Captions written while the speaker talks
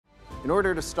In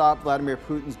order to stop Vladimir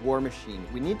Putin's war machine,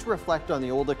 we need to reflect on the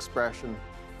old expression,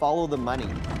 follow the money.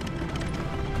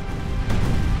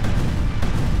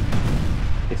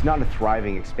 It's not a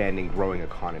thriving, expanding, growing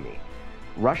economy.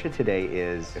 Russia today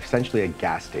is essentially a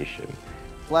gas station.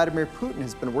 Vladimir Putin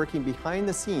has been working behind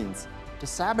the scenes to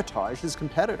sabotage his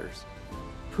competitors.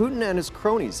 Putin and his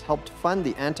cronies helped fund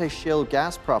the anti-shale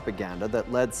gas propaganda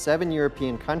that led 7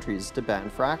 European countries to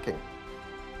ban fracking.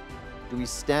 Do we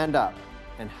stand up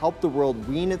and help the world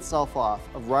wean itself off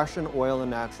of Russian oil and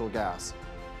natural gas?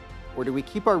 Or do we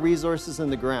keep our resources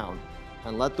in the ground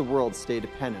and let the world stay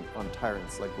dependent on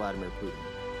tyrants like Vladimir Putin?